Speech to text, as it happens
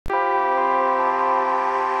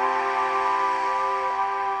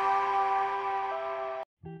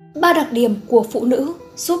3 đặc điểm của phụ nữ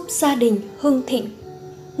giúp gia đình hưng thịnh.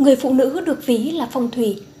 Người phụ nữ được ví là phong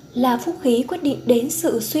thủy, là phúc khí quyết định đến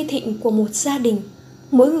sự suy thịnh của một gia đình.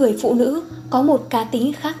 Mỗi người phụ nữ có một cá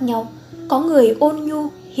tính khác nhau, có người ôn nhu,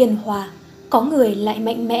 hiền hòa, có người lại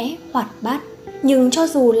mạnh mẽ, hoạt bát. Nhưng cho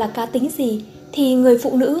dù là cá tính gì thì người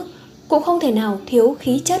phụ nữ cũng không thể nào thiếu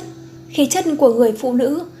khí chất. Khí chất của người phụ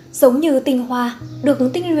nữ giống như tinh hoa, được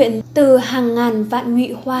tinh luyện từ hàng ngàn vạn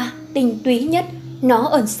nhụy hoa tinh túy nhất. Nó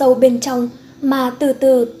ẩn sâu bên trong mà từ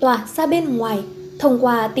từ tỏa ra bên ngoài thông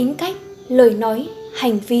qua tính cách, lời nói,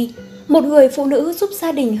 hành vi. Một người phụ nữ giúp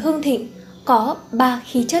gia đình hưng thịnh có 3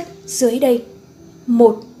 khí chất dưới đây.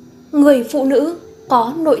 1. Người phụ nữ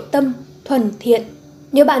có nội tâm thuần thiện.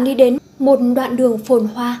 Nếu bạn đi đến một đoạn đường phồn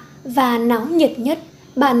hoa và náo nhiệt nhất,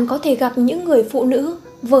 bạn có thể gặp những người phụ nữ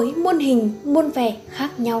với muôn hình, muôn vẻ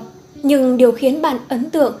khác nhau. Nhưng điều khiến bạn ấn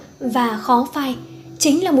tượng và khó phai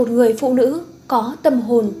chính là một người phụ nữ có tâm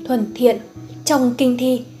hồn thuần thiện. Trong kinh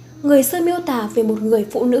thi, người xưa miêu tả về một người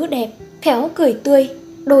phụ nữ đẹp, khéo cười tươi,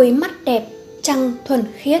 đôi mắt đẹp, trăng thuần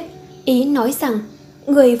khiết. Ý nói rằng,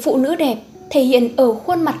 người phụ nữ đẹp thể hiện ở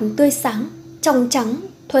khuôn mặt tươi sáng, trong trắng,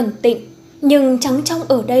 thuần tịnh. Nhưng trắng trong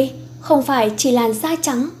ở đây không phải chỉ làn da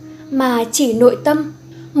trắng, mà chỉ nội tâm,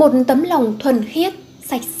 một tấm lòng thuần khiết,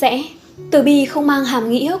 sạch sẽ. Từ bi không mang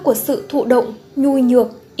hàm nghĩa của sự thụ động, nhu nhược,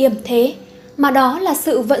 yểm thế, mà đó là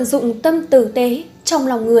sự vận dụng tâm tử tế trong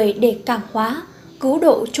lòng người để cảm hóa, cứu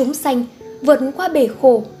độ chúng sanh, vượt qua bể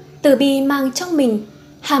khổ. Từ bi mang trong mình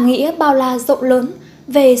hàm nghĩa bao la rộng lớn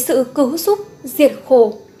về sự cứu giúp, diệt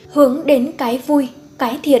khổ, hướng đến cái vui,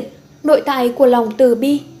 cái thiện. Nội tại của lòng từ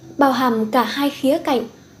bi bao hàm cả hai khía cạnh.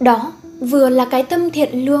 Đó vừa là cái tâm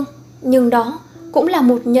thiện lương, nhưng đó cũng là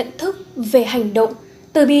một nhận thức về hành động.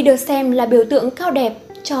 Từ bi được xem là biểu tượng cao đẹp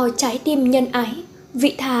cho trái tim nhân ái,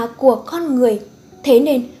 vị tha của con người. Thế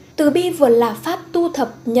nên, từ bi vừa là pháp tu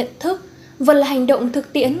thập nhận thức, vừa là hành động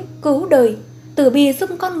thực tiễn cứu đời. Từ bi giúp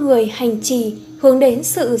con người hành trì hướng đến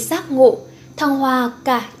sự giác ngộ, thăng hoa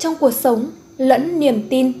cả trong cuộc sống lẫn niềm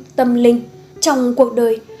tin tâm linh. Trong cuộc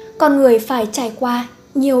đời, con người phải trải qua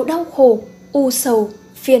nhiều đau khổ, u sầu,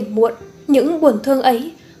 phiền muộn. Những buồn thương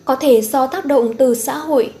ấy có thể do tác động từ xã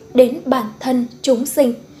hội đến bản thân chúng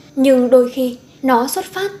sinh, nhưng đôi khi nó xuất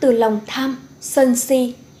phát từ lòng tham, sân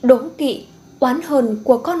si, đố kỵ, oán hờn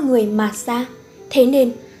của con người mà ra. Thế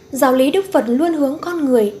nên, giáo lý Đức Phật luôn hướng con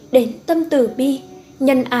người đến tâm từ bi,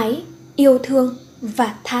 nhân ái, yêu thương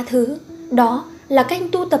và tha thứ. Đó là cách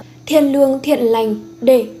tu tập thiện lương thiện lành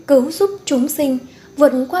để cứu giúp chúng sinh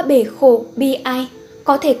vượt qua bể khổ bi ai.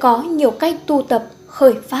 Có thể có nhiều cách tu tập,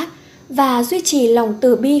 khởi phát và duy trì lòng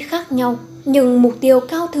từ bi khác nhau, nhưng mục tiêu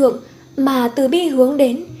cao thượng mà từ bi hướng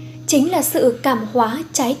đến chính là sự cảm hóa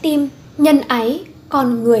trái tim, nhân ái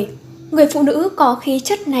con người. Người phụ nữ có khí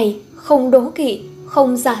chất này không đố kỵ,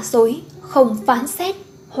 không giả dối, không phán xét,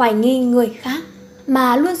 hoài nghi người khác,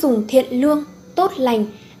 mà luôn dùng thiện lương, tốt lành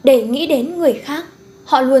để nghĩ đến người khác.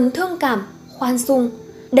 Họ luôn thương cảm, khoan dung.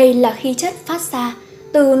 Đây là khí chất phát ra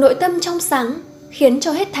từ nội tâm trong sáng, khiến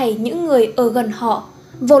cho hết thảy những người ở gần họ,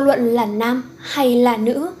 vô luận là nam hay là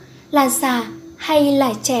nữ, là già hay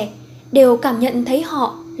là trẻ, đều cảm nhận thấy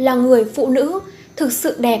họ là người phụ nữ thực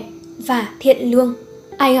sự đẹp và thiện lương.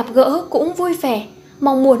 Ai gặp gỡ cũng vui vẻ,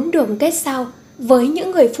 mong muốn được kết giao với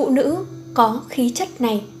những người phụ nữ có khí chất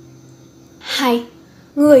này. 2.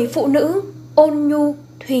 Người phụ nữ ôn nhu,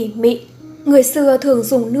 thủy mị. Người xưa thường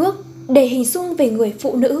dùng nước để hình dung về người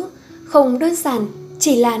phụ nữ, không đơn giản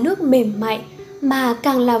chỉ là nước mềm mại, mà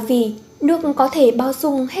càng là vì nước có thể bao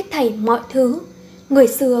dung hết thảy mọi thứ. Người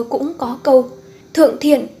xưa cũng có câu: thượng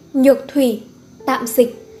thiện, nhược thủy, tạm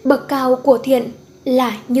dịch. Bậc cao của thiện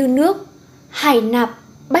là như nước, hải nạp,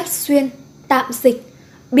 bách xuyên, tạm dịch.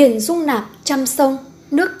 Biển dung nạp trăm sông,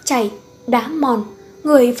 nước chảy, đá mòn.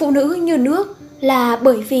 Người phụ nữ như nước là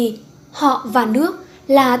bởi vì họ và nước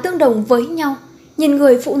là tương đồng với nhau. Nhìn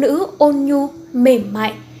người phụ nữ ôn nhu, mềm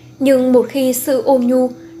mại, nhưng một khi sự ôn nhu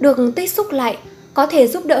được tích xúc lại, có thể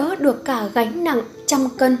giúp đỡ được cả gánh nặng trăm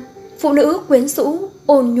cân. Phụ nữ quyến rũ,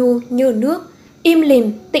 ôn nhu như nước, im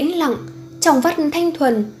lìm, tĩnh lặng, trong vắt thanh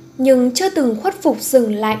thuần, nhưng chưa từng khuất phục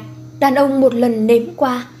dừng lại. Đàn ông một lần nếm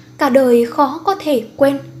qua, cả đời khó có thể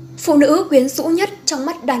quên. Phụ nữ quyến rũ nhất trong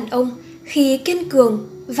mắt đàn ông khi kiên cường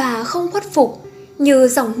và không khuất phục, như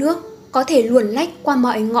dòng nước có thể luồn lách qua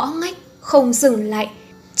mọi ngõ ngách, không dừng lại.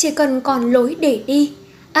 Chỉ cần còn lối để đi,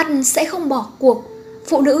 ắt sẽ không bỏ cuộc.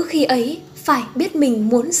 Phụ nữ khi ấy phải biết mình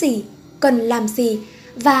muốn gì, cần làm gì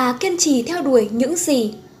và kiên trì theo đuổi những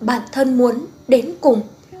gì bản thân muốn đến cùng.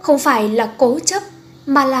 Không phải là cố chấp,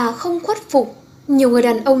 mà là không khuất phục. Nhiều người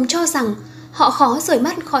đàn ông cho rằng họ khó rời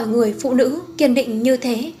mắt khỏi người phụ nữ kiên định như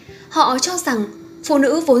thế. Họ cho rằng Phụ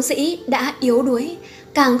nữ vốn dĩ đã yếu đuối,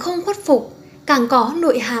 càng không khuất phục, càng có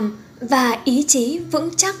nội hàm và ý chí vững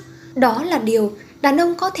chắc. Đó là điều đàn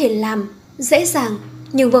ông có thể làm dễ dàng,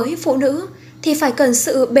 nhưng với phụ nữ thì phải cần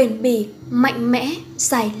sự bền bỉ, mạnh mẽ,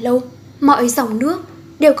 dài lâu. Mọi dòng nước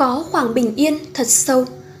đều có khoảng bình yên thật sâu,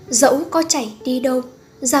 dẫu có chảy đi đâu,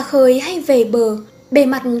 ra khơi hay về bờ, bề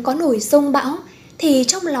mặt có nổi giông bão, thì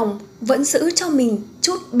trong lòng vẫn giữ cho mình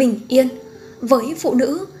chút bình yên. Với phụ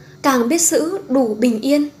nữ, càng biết giữ đủ bình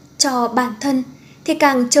yên cho bản thân thì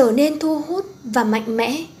càng trở nên thu hút và mạnh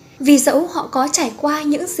mẽ. Vì dẫu họ có trải qua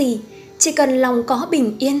những gì, chỉ cần lòng có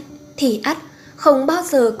bình yên thì ắt không bao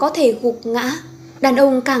giờ có thể gục ngã. Đàn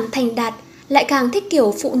ông càng thành đạt lại càng thích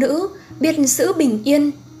kiểu phụ nữ biết giữ bình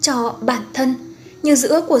yên cho bản thân. Nhưng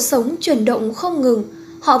giữa cuộc sống chuyển động không ngừng,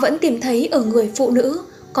 họ vẫn tìm thấy ở người phụ nữ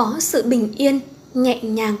có sự bình yên, nhẹ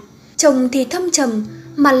nhàng. Chồng thì thâm trầm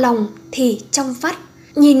mà lòng thì trong vắt,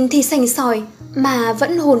 nhìn thì sành sỏi mà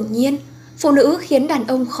vẫn hồn nhiên. Phụ nữ khiến đàn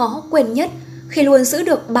ông khó quên nhất khi luôn giữ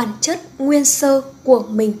được bản chất nguyên sơ của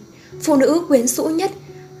mình. Phụ nữ quyến rũ nhất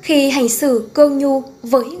khi hành xử cương nhu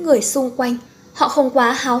với người xung quanh. Họ không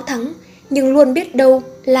quá háo thắng nhưng luôn biết đâu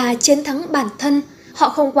là chiến thắng bản thân. Họ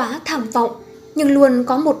không quá tham vọng nhưng luôn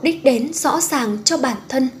có một đích đến rõ ràng cho bản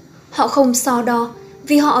thân. Họ không so đo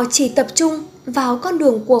vì họ chỉ tập trung vào con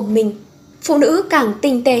đường của mình. Phụ nữ càng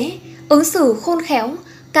tinh tế, ứng xử khôn khéo,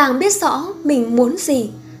 càng biết rõ mình muốn gì.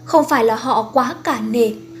 Không phải là họ quá cả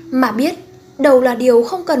nể, mà biết đâu là điều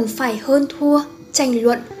không cần phải hơn thua, tranh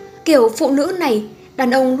luận. Kiểu phụ nữ này,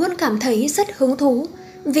 đàn ông luôn cảm thấy rất hứng thú.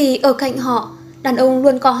 Vì ở cạnh họ, đàn ông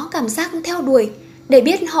luôn có cảm giác theo đuổi để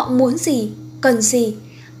biết họ muốn gì, cần gì.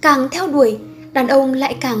 Càng theo đuổi, đàn ông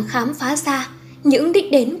lại càng khám phá ra những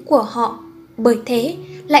đích đến của họ. Bởi thế,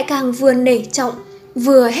 lại càng vừa nể trọng,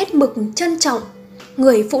 vừa hết mực trân trọng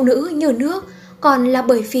người phụ nữ như nước. Còn là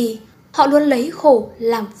bởi vì họ luôn lấy khổ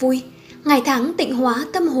làm vui, ngày tháng tịnh hóa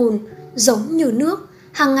tâm hồn. Giống như nước,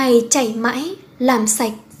 hàng ngày chảy mãi, làm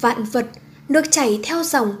sạch vạn vật. Nước chảy theo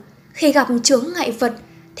dòng, khi gặp chướng ngại vật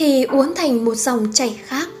thì uốn thành một dòng chảy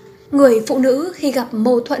khác. Người phụ nữ khi gặp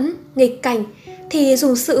mâu thuẫn, nghịch cảnh thì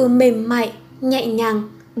dùng sự mềm mại, nhẹ nhàng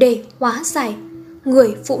để hóa giải.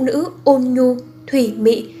 Người phụ nữ ôn nhu, thủy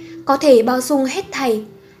mị, có thể bao dung hết thảy.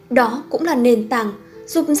 Đó cũng là nền tảng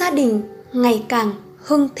giúp gia đình ngày càng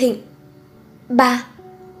hưng thịnh. 3.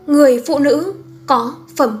 Người phụ nữ có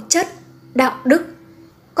phẩm chất, đạo đức.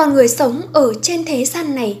 Con người sống ở trên thế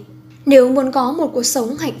gian này, nếu muốn có một cuộc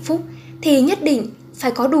sống hạnh phúc thì nhất định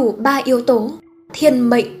phải có đủ 3 yếu tố: thiên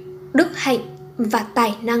mệnh, đức hạnh và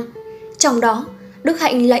tài năng. Trong đó, đức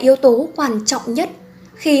hạnh là yếu tố quan trọng nhất.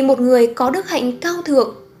 Khi một người có đức hạnh cao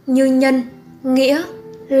thượng như nhân, nghĩa,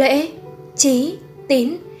 lễ, trí,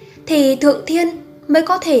 tín thì Thượng Thiên mới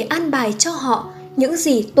có thể an bài cho họ những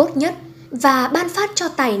gì tốt nhất và ban phát cho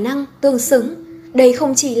tài năng tương xứng. Đây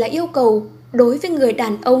không chỉ là yêu cầu đối với người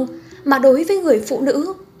đàn ông mà đối với người phụ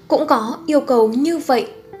nữ cũng có yêu cầu như vậy.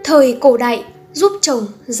 Thời cổ đại, giúp chồng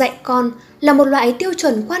dạy con là một loại tiêu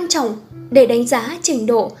chuẩn quan trọng để đánh giá trình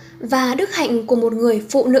độ và đức hạnh của một người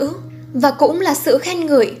phụ nữ, và cũng là sự khen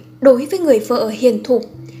ngợi đối với người vợ hiền thục.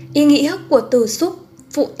 Ý nghĩa của từ giúp,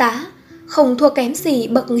 phụ tá không thua kém gì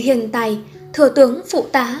bậc hiền tài, thừa tướng, phụ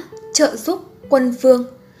tá, trợ giúp, quân vương.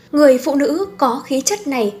 Người phụ nữ có khí chất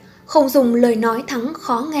này không dùng lời nói thắng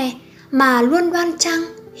khó nghe mà luôn đoan trang,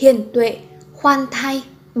 hiền tuệ, khoan thai,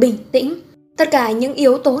 bình tĩnh. Tất cả những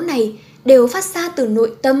yếu tố này đều phát ra từ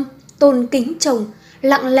nội tâm, tôn kính chồng,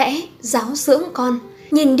 lặng lẽ giáo dưỡng con.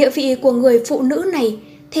 Nhìn địa vị của người phụ nữ này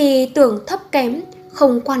thì tưởng thấp kém,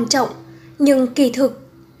 không quan trọng, nhưng kỳ thực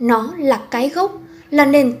nó là cái gốc, là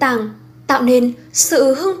nền tảng tạo nên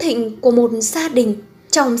sự hưng thịnh của một gia đình.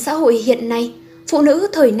 Trong xã hội hiện nay, phụ nữ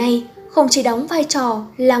thời nay không chỉ đóng vai trò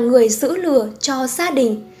là người giữ lửa cho gia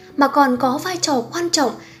đình mà còn có vai trò quan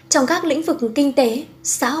trọng trong các lĩnh vực kinh tế,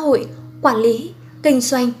 xã hội, quản lý, kinh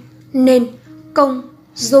doanh. Nên công,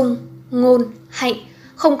 dung, ngôn, hạnh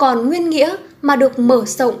không còn nguyên nghĩa mà được mở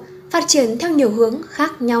rộng, phát triển theo nhiều hướng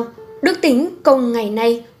khác nhau. Đức tính công ngày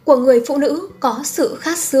nay của người phụ nữ có sự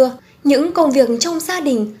khác xưa. Những công việc trong gia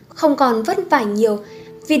đình không còn vất vả nhiều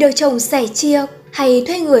vì được chồng sẻ chia hay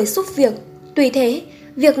thuê người giúp việc. Tuy thế,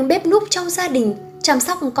 việc bếp núc trong gia đình, chăm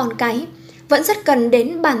sóc con cái vẫn rất cần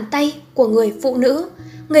đến bàn tay của người phụ nữ.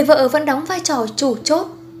 Người vợ vẫn đóng vai trò chủ chốt.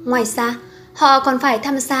 Ngoài ra, họ còn phải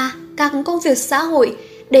tham gia các công việc xã hội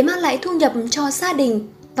để mang lại thu nhập cho gia đình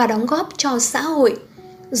và đóng góp cho xã hội.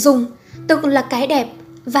 Dung, tức là cái đẹp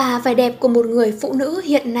và vẻ đẹp của một người phụ nữ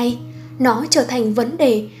hiện nay, nó trở thành vấn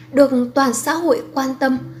đề được toàn xã hội quan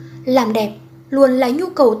tâm. Làm đẹp luôn là nhu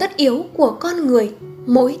cầu tất yếu của con người.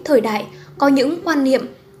 Mỗi thời đại có những quan niệm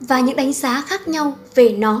và những đánh giá khác nhau về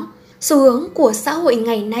nó. Xu hướng của xã hội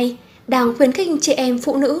ngày nay đang khuyến khích chị em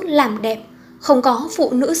phụ nữ làm đẹp. Không có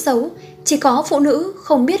phụ nữ xấu, chỉ có phụ nữ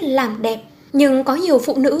không biết làm đẹp. Nhưng có nhiều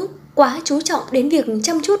phụ nữ quá chú trọng đến việc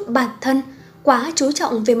chăm chút bản thân, quá chú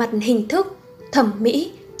trọng về mặt hình thức, thẩm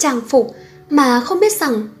mỹ, trang phục, mà không biết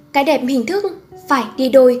rằng cái đẹp hình thức phải đi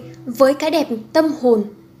đôi với cái đẹp tâm hồn,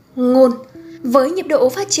 ngôn. Với nhịp độ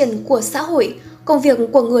phát triển của xã hội, công việc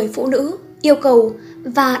của người phụ nữ yêu cầu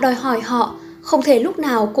và đòi hỏi họ không thể lúc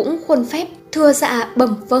nào cũng khuôn phép, thưa dạ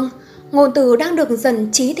bẩm vâng. Ngôn từ đang được dần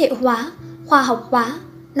trí thể hóa, khoa học hóa,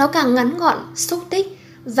 nó càng ngắn gọn, xúc tích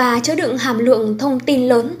và chứa đựng hàm lượng thông tin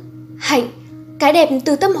lớn. Hạnh, cái đẹp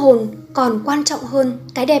từ tâm hồn còn quan trọng hơn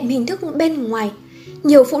cái đẹp hình thức bên ngoài.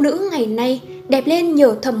 Nhiều phụ nữ ngày nay đẹp lên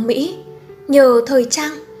nhờ thẩm mỹ, nhờ thời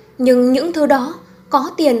trang, nhưng những thứ đó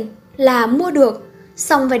có tiền là mua được,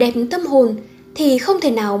 song vẻ đẹp tâm hồn thì không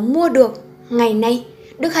thể nào mua được. Ngày nay,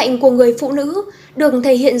 đức hạnh của người phụ nữ được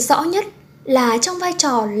thể hiện rõ nhất là trong vai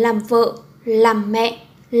trò làm vợ, làm mẹ,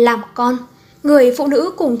 làm con. Người phụ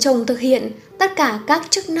nữ cùng chồng thực hiện tất cả các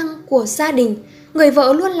chức năng của gia đình. Người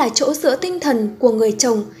vợ luôn là chỗ dựa tinh thần của người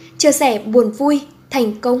chồng, chia sẻ buồn vui,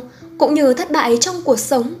 thành công cũng như thất bại trong cuộc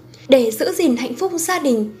sống. Để giữ gìn hạnh phúc gia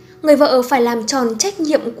đình, người vợ phải làm tròn trách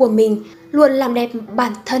nhiệm của mình, luôn làm đẹp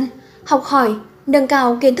bản thân, học hỏi, nâng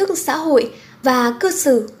cao kiến thức xã hội và cư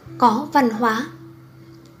xử có văn hóa.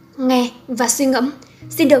 Nghe và suy ngẫm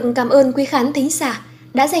xin được cảm ơn quý khán thính giả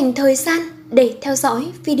đã dành thời gian để theo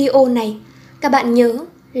dõi video này. Các bạn nhớ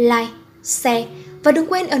like, share và đừng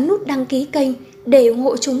quên ấn nút đăng ký kênh để ủng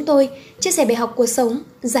hộ chúng tôi chia sẻ bài học cuộc sống,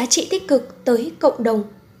 giá trị tích cực tới cộng đồng.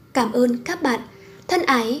 Cảm ơn các bạn. Thân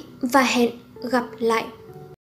ái và hẹn gặp lại.